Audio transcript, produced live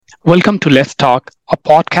Welcome to Let's Talk, a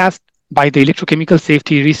podcast by the Electrochemical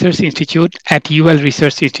Safety Research Institute at UL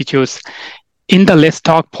Research Institutes. In the Let's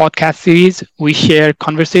Talk podcast series, we share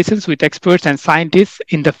conversations with experts and scientists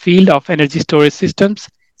in the field of energy storage systems,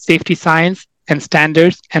 safety science, and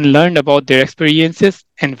standards, and learn about their experiences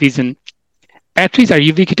and vision. Batteries are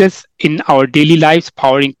ubiquitous in our daily lives,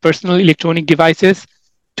 powering personal electronic devices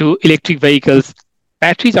to electric vehicles.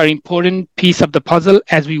 Batteries are an important piece of the puzzle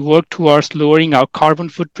as we work towards lowering our carbon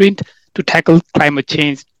footprint to tackle climate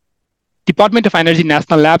change. Department of Energy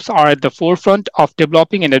National Labs are at the forefront of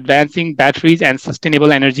developing and advancing batteries and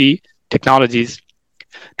sustainable energy technologies.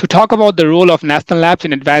 To talk about the role of National Labs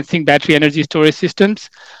in advancing battery energy storage systems,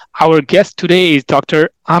 our guest today is Dr.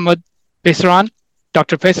 Ahmed Pesran.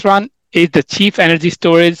 Dr. Pesran is the Chief Energy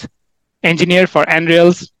Storage Engineer for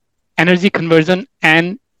NREL's Energy Conversion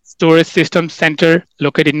and Storage Systems Center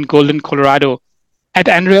located in Golden, Colorado. At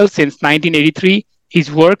NREL since 1983,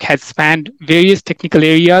 his work has spanned various technical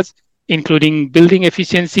areas, including building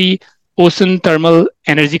efficiency, ocean thermal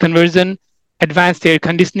energy conversion, advanced air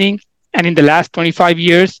conditioning, and in the last 25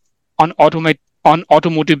 years on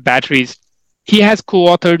automotive batteries. He has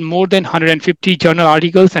co-authored more than 150 journal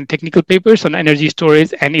articles and technical papers on energy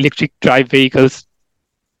storage and electric drive vehicles.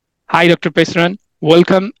 Hi, Dr. Pesran.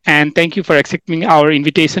 Welcome, and thank you for accepting our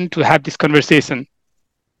invitation to have this conversation.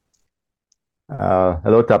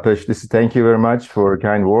 Hello, Tapesh. Thank you very much for a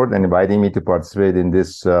kind word and inviting me to participate in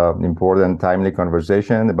this important, timely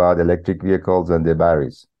conversation about electric vehicles and their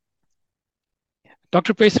batteries.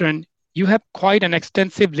 Dr. Pesran, you have quite an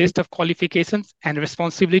extensive list of qualifications and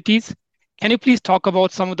responsibilities. Can you please talk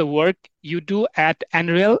about some of the work you do at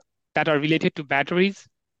NREL that are related to batteries?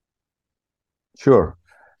 Sure.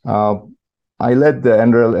 I led the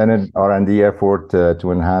NREL R&D effort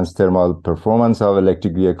to enhance thermal performance of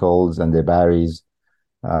electric vehicles and their batteries,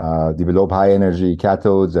 develop high-energy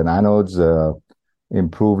cathodes and anodes,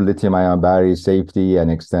 improve lithium-ion battery safety,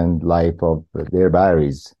 and extend life of their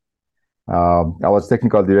batteries. I was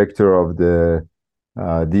technical director of the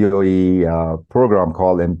DOE program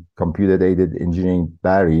called Computer-Aided Engineering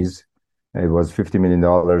Batteries. It was $50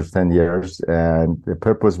 million, 10 years, and the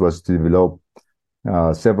purpose was to develop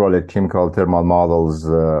several chemical thermal models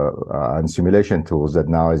and simulation tools that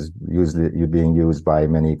now is usually being used by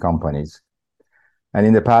many companies. And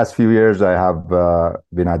in the past few years, I have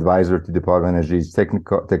been advisor to Department of Energy's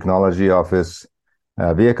Technology Office,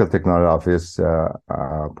 Vehicle Technology Office,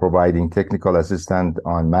 providing technical assistance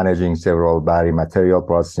on managing several battery material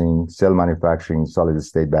processing, cell manufacturing,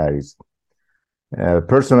 solid-state batteries.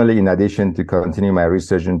 Personally, in addition to continue my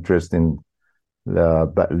research interest in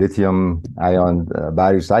the lithium-ion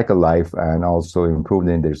battery cycle life and also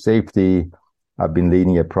improving their safety, I've been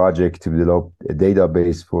leading a project to develop a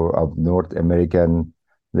database of North American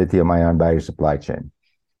lithium-ion battery supply chain.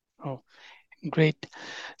 Oh, great.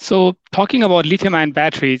 So talking about lithium-ion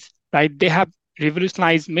batteries, right, they have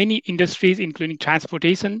revolutionized many industries, including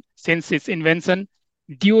transportation, since its invention.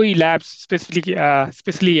 DOE labs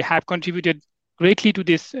specifically have contributed greatly to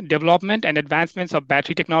this development and advancements of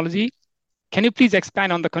battery technology. Can you please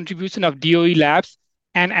expand on the contribution of DOE labs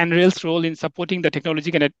and NREL's role in supporting the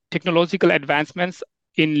technological advancements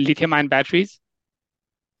in lithium-ion batteries?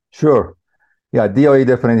 Sure. Yeah, DOE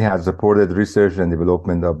definitely has supported research and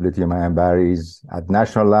development of lithium-ion batteries at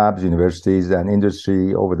national labs, universities, and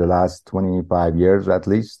industry over the last 25 years at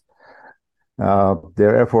least.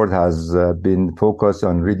 Their effort has been focused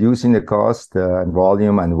on reducing the cost and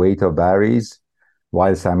volume and weight of batteries,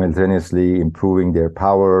 while simultaneously improving their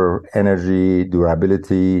power, energy,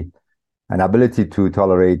 durability, and ability to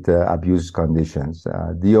tolerate abuse conditions.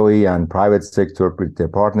 DOE and private sector with their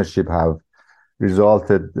partnership have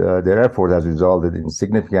their effort has resulted in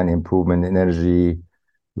significant improvement in energy,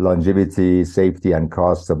 longevity, safety, and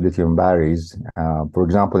cost of lithium batteries. For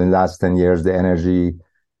example, in the last 10 years, the energy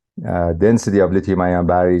density of lithium-ion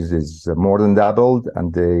batteries is more than doubled,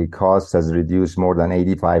 and the cost has reduced more than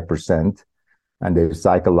 85%. And their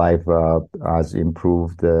cycle life has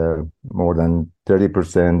improved more than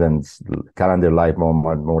 30%, and calendar life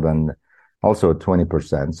more than also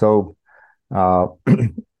 20%. So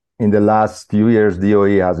in the last few years,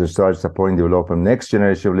 DOE has started supporting the development of next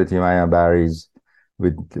generation of lithium-ion batteries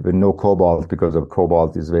with no cobalt, because of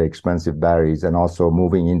cobalt is very expensive batteries, and also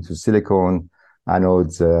moving into silicone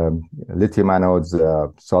anodes, lithium anodes,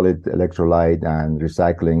 solid electrolyte, and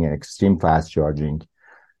recycling and extreme fast charging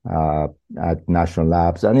at national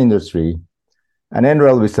labs and industry. And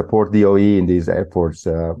NREL, we support DOE in these efforts,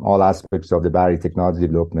 all aspects of the battery technology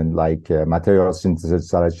development, like material synthesis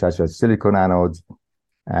such as silicon anodes,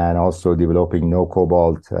 and also developing no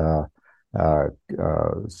cobalt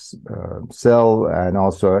cell, and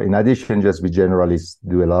also in addition, just we generally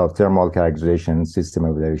do a lot of thermal characterization, system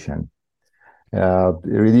evaluation.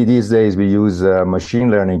 Really these days we use machine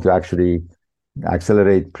learning to actually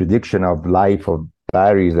accelerate prediction of life of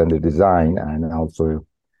batteries and the design, and also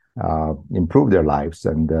improve their lives.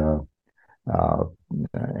 And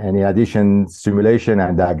in addition, simulation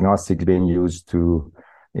and diagnostics being used to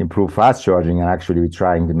improve fast charging, and actually we're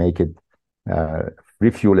trying to make it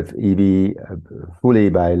refuel EV fully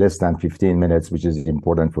by less than 15 minutes, which is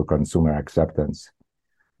important for consumer acceptance.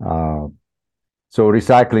 So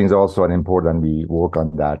recycling is also an important, we work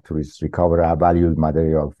on that to recover our valued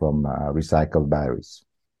material from recycled batteries.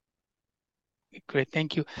 Great,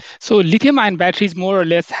 thank you. So lithium-ion batteries more or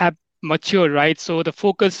less have matured, right? So the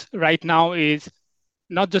focus right now is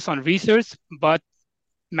not just on research, but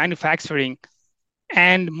manufacturing.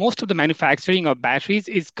 And most of the manufacturing of batteries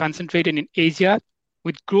is concentrated in Asia.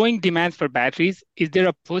 With growing demands for batteries, is there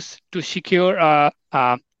a push to secure a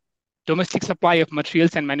domestic supply of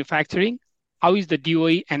materials and manufacturing? How is the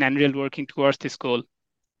DOE and NREL working towards this goal?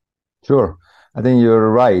 Sure. I think you're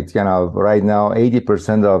right. Right now,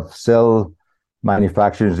 80% of cell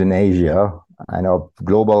manufacturers in Asia, and of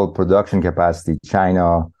global production capacity,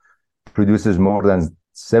 China produces more than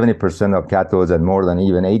 70% of cathodes and more than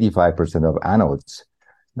even 85% of anodes.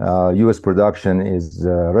 US production is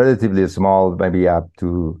relatively small, maybe up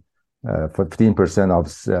to 15%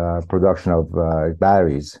 of production of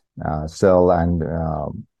batteries, cell and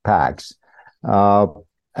packs.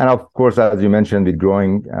 And of course, as you mentioned, with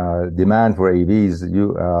growing demand for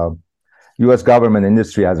EVs, US government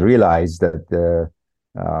industry has realized that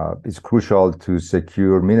it's crucial to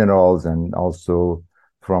secure minerals and also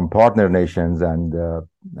from partner nations, and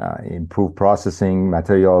improve processing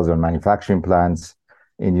materials or manufacturing plants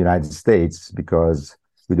in the United States, because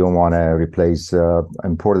we don't want to replace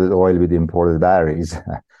imported oil with imported batteries.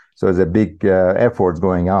 So there's a big effort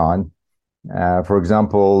going on. For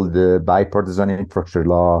example, the bipartisan infrastructure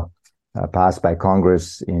law passed by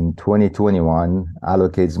Congress in 2021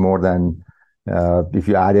 allocates more than, if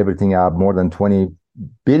you add everything up, more than $20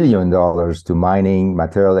 billion to mining,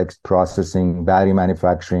 material processing, battery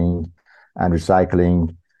manufacturing, and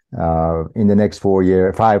recycling in the next 4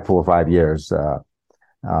 or 5 years.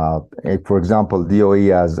 For example,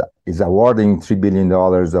 DOE is awarding $3 billion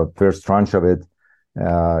of first tranche of it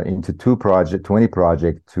into 20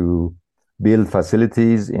 projects to build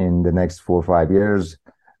facilities in the next 4 or 5 years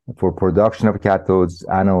for production of cathodes,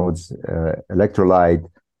 anodes, electrolyte,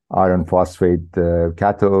 iron phosphate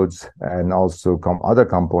cathodes, and also other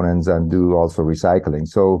components, and do also recycling.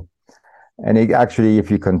 So, and it actually,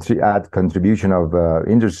 if you add contribution of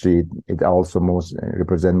industry, it also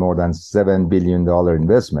represent more than $7 billion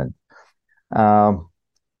investment.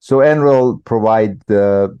 So NREL provide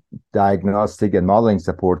the diagnostic and modeling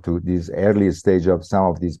support to this early stage of some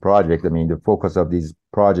of these projects. I mean, the focus of these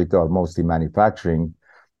projects are mostly manufacturing,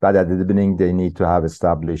 but at the beginning, they need to have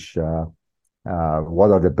established what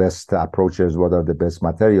are the best approaches, what are the best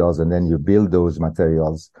materials, and then you build those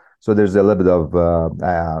materials. So there's a little bit of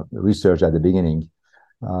research at the beginning.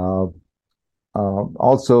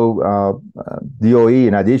 Also, DOE,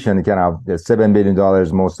 in addition, the $7 billion,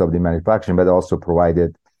 most of the manufacturing, but also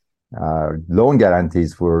provided loan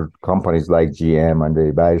guarantees for companies like GM and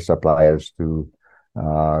the battery suppliers to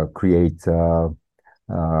create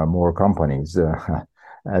more companies.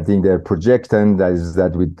 I think they're projecting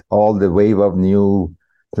that with all the wave of new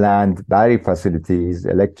planned battery facilities,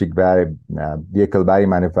 electric battery, vehicle battery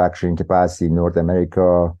manufacturing capacity in North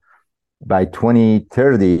America, by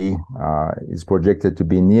 2030 is projected to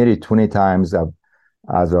be nearly 20 times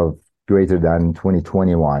as of greater than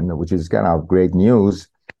 2021, which is kind of great news.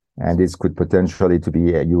 And this could potentially to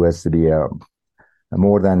be US to be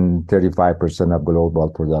more than 35% of global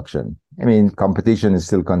production. I mean, competition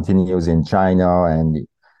still continues in China and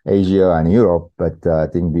Asia and Europe, but I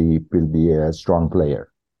think we will be a strong player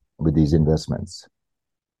with these investments.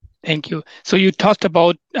 Thank you. So you talked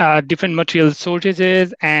about different material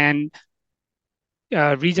shortages and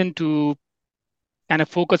reason to kind of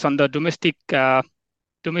focus on the domestic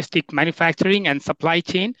manufacturing and supply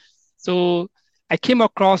chain. So I came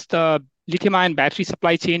across the lithium-ion battery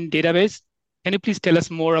supply chain database. Can you please tell us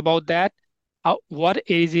more about that? What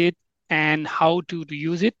is it and how to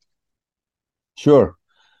use it? Sure.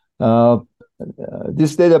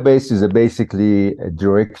 This database is basically a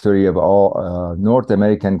directory of all North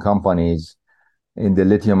American companies in the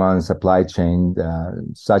lithium-ion supply chain,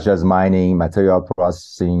 such as mining, material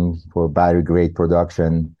processing for battery-grade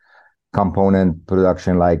production, component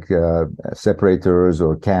production like separators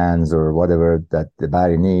or cans or whatever that the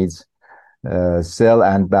battery needs, cell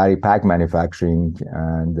and battery pack manufacturing,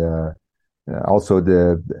 and also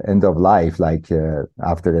the end of life,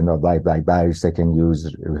 after the end of life, like battery second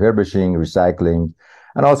use, refurbishing, recycling.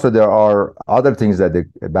 And also there are other things that the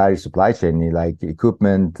battery supply chain need, like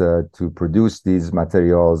equipment to produce these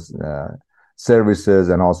materials, services,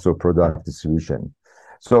 and also product distribution.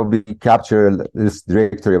 So we capture this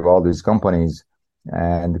directory of all these companies,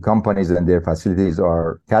 and the companies and their facilities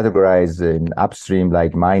are categorized in upstream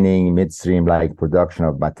like mining, midstream like production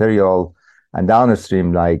of material, and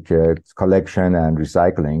downstream like collection and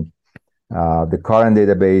recycling. The current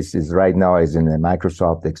database is right now is in the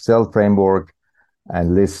Microsoft Excel framework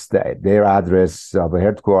and lists their address of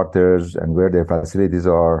headquarters and where their facilities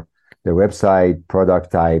are, their website,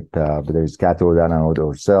 product type, whether it's cathode, anode,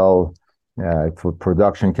 or cell, for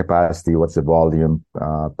production capacity, what's the volume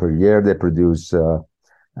per year they produce,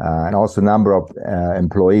 and also number of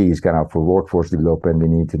employees, kind of for workforce development, we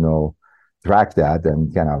need to know, track that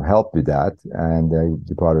and kind of help with that, and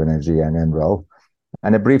Department of Energy and NREL.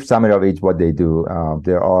 And a brief summary of each what they do.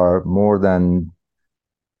 There are more than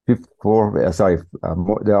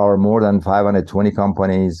 520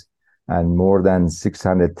 companies and more than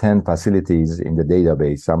 610 facilities in the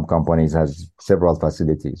database. Some companies has several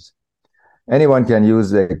facilities. Anyone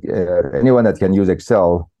that can use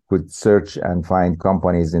Excel could search and find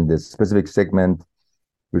companies in this specific segment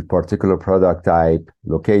with particular product type,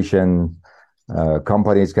 location.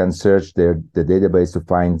 Companies can search the database to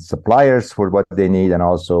find suppliers for what they need and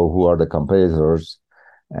also who are the competitors.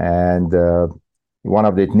 And one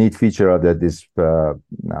of the neat feature of this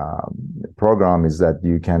program is that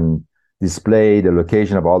you can display the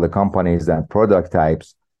location of all the companies and product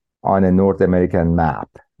types on a North American map.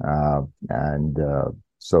 And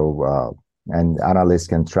analysts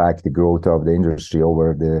can track the growth of the industry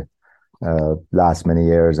over the last many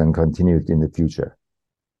years and continue it in the future.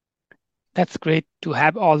 That's great to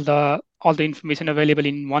have all the information available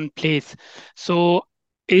in one place. So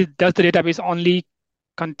does the database only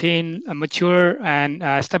contain mature and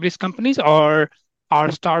established companies, or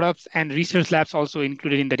are startups and research labs also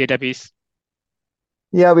included in the database?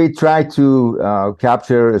 Yeah, we try to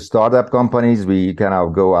capture startup companies. We kind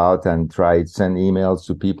of go out and try to send emails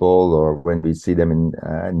to people, or when we see them in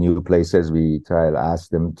new places, we try to ask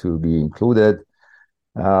them to be included.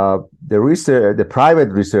 The private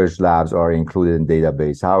research labs are included in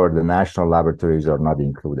database. However, the national laboratories are not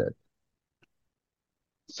included.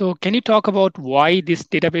 So can you talk about why this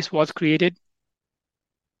database was created?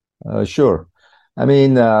 Sure. I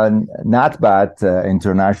mean, NatBat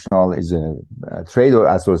International is a trade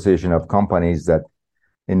association of companies that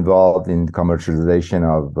involved in commercialization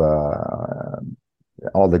of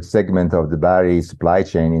all the segment of the battery supply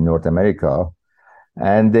chain in North America.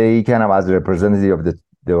 And they kind of, as a representative of the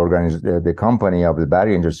company of the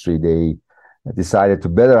battery industry, they decided to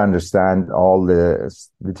better understand all the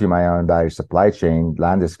lithium-ion battery supply chain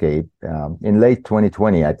landscape. In late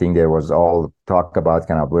 2020, I think there was all talk about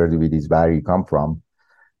kind of where do these batteries come from.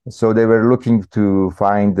 So they were looking to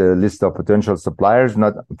find a list of potential suppliers,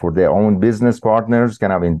 not for their own business partners,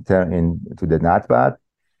 kind of into the NatBat.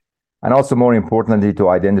 And also, more importantly, to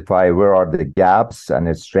identify where are the gaps and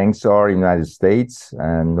the strengths are in the United States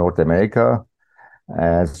and North America,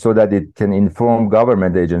 so that it can inform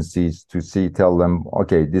government agencies to tell them,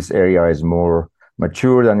 okay, this area is more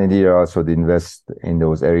mature than India, so they invest in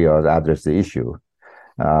those areas, address the issue.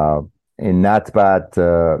 In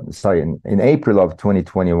April of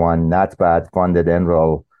 2021, NatBat funded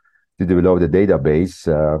NREL to develop the database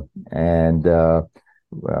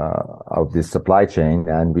of this supply chain,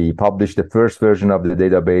 and we published the first version of the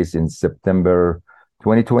database in September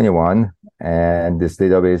 2021, and this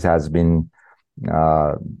database has been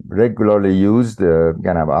regularly used,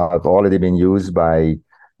 already been used by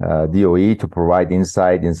DOE to provide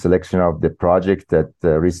insight in selection of the project that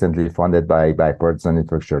recently funded by Bipartisan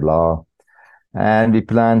Infrastructure Law. And we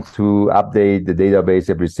plan to update the database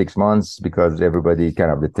every 6 months because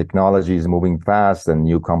the technology is moving fast and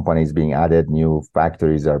new companies being added, new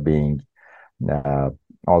factories are being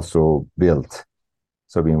also built.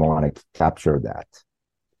 So we want to capture that.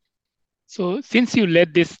 So since you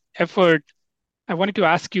led this effort, I wanted to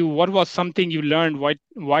ask you, what was something you learned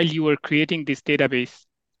while you were creating this database?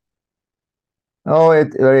 Oh,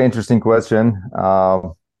 it's a very interesting question.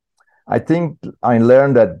 I think I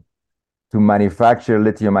learned that to manufacture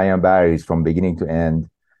lithium-ion batteries from beginning to end,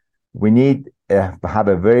 we need to have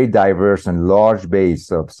a very diverse and large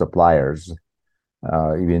base of suppliers.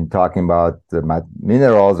 Even talking about the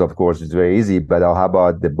minerals, of course, is very easy, but how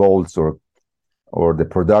about the bolts or the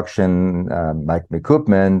production like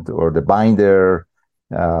equipment or the binder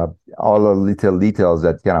uh, all the little details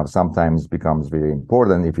that kind of sometimes becomes very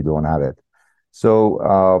important if you don't have it.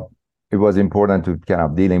 So it was important to kind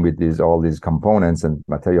of dealing with all these components and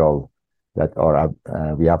material that are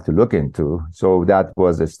we have to look into. So that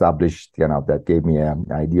was established, that gave me an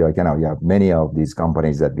idea. We have many of these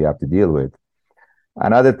companies that we have to deal with.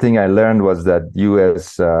 Another thing I learned was that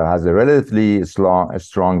U.S. Has a relatively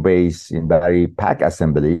strong base in battery pack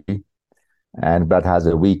assembly, and but has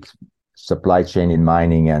a weak supply chain in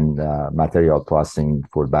mining and material processing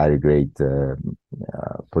for battery grade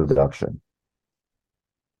production.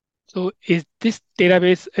 So is this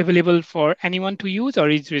database available for anyone to use, or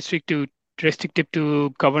is restricted to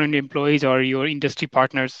government employees or your industry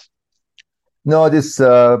partners? No, this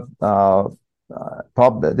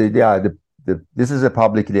this is a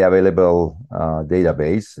publicly available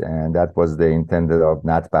database, and that was the intended of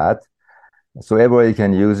NatPat. So everybody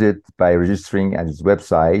can use it by registering at its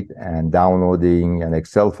website and downloading an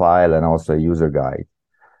Excel file and also a user guide.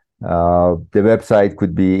 The website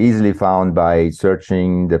could be easily found by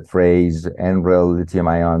searching the phrase NREL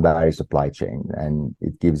lithium-ion battery supply chain, and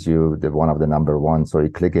it gives you one of the number one. So you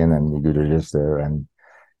click in and you do register, and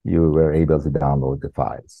you were able to download the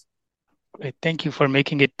files. Great. Thank you for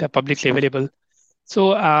making it publicly available.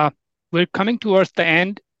 So we're coming towards the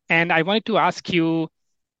end, and I wanted to ask you,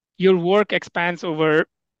 your work expands over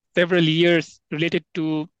several years related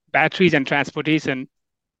to batteries and transportation.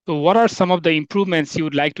 So what are some of the improvements you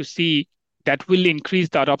would like to see that will increase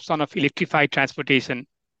the adoption of electrified transportation?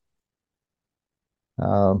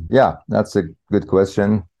 Yeah, that's a good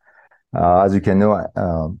question. As you can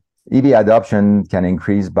know, EV adoption can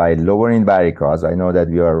increase by lowering battery costs. I know that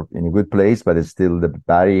we are in a good place, but it's still the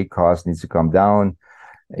battery cost needs to come down.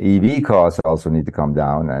 EV costs also need to come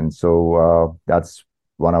down. And so that's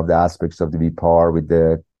one of the aspects of the V-Power with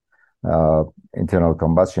the internal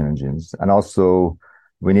combustion engines. And also,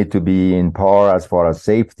 we need to be in par as far as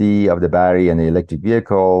safety of the battery and the electric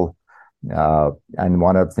vehicle. And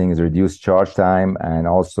one of the things is reduced charge time and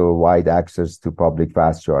also wide access to public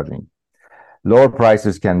fast charging. Lower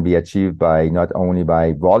prices can be achieved by not only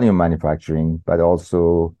by volume manufacturing, but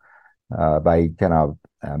also by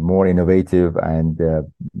more innovative and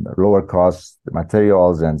lower cost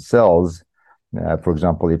materials and cells. For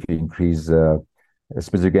example, if you increase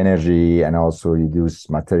specific energy and also reduce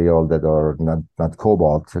material that are not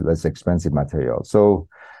cobalt, less expensive material. So,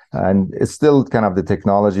 and it's still the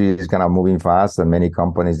technology is moving fast, and many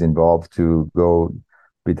companies involved to go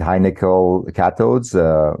with high nickel cathodes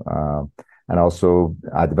and also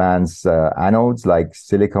advanced anodes like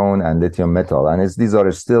silicon and lithium metal. And these are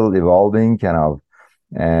still evolving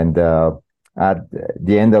and at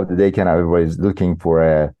the end of the day, everybody's looking for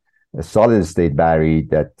a solid state battery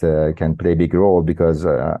that can play a big role because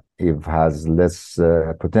it has less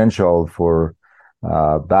potential for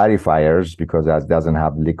battery fires because it doesn't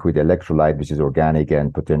have liquid electrolyte, which is organic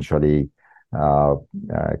and potentially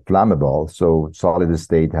flammable. So solid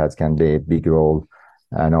state can play a big role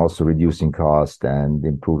and also reducing cost and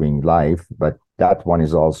improving life. But that one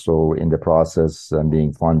is also in the process and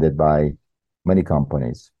being funded by many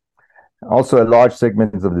companies. Also, a large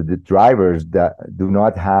segment of the drivers that do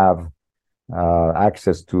not have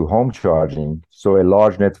access to home charging. So a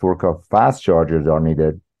large network of fast chargers are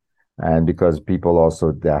needed. And because people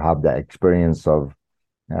also have the experience of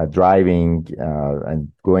driving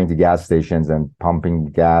and going to gas stations and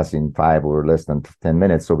pumping gas in 5 or less than 10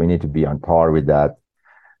 minutes. So we need to be on par with that.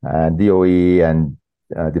 And DOE and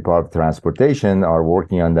Department of Transportation are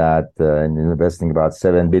working on that and investing about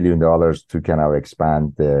 $7 billion to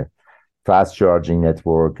expand the fast charging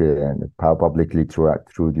network and publicly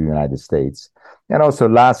through the United States. And also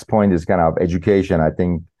last point is education. I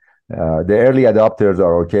think the early adopters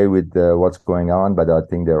are okay with what's going on, but I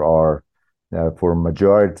think there are for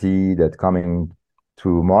majority that coming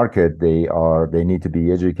to market, they need to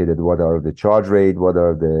be educated. What are the charge rate? What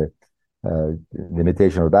are the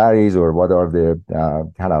limitation of batteries, or what are the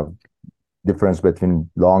difference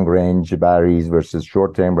between long range batteries versus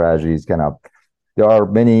short term batteries? There are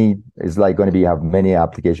many. It's like going to have many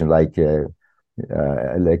applications like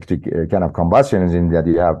electric combustion engine that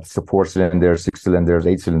you have 4 cylinders, 6 cylinders,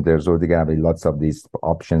 8 cylinders. So they're going to be lots of these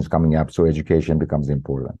options coming up. So education becomes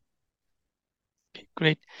important.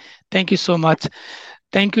 Great. Thank you so much.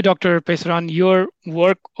 Thank you, Dr. Pesaron. Your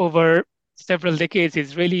work over several decades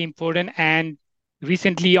is really important. And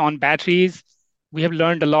recently on batteries, we have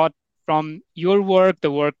learned a lot from your work,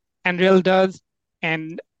 the work NREL does,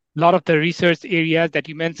 and a lot of the research areas that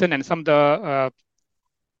you mentioned and some of the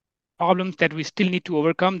problems that we still need to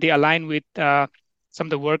overcome. They align with some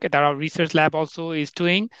of the work that our research lab also is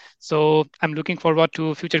doing. So I'm looking forward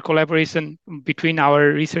to future collaboration between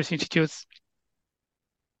our research institutes.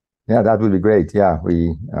 Yeah, that would be great. Yeah,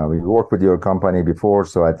 we worked with your company before,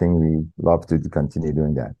 so I think we love to continue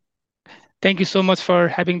doing that. Thank you so much for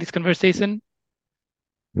having this conversation.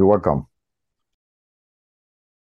 You're welcome.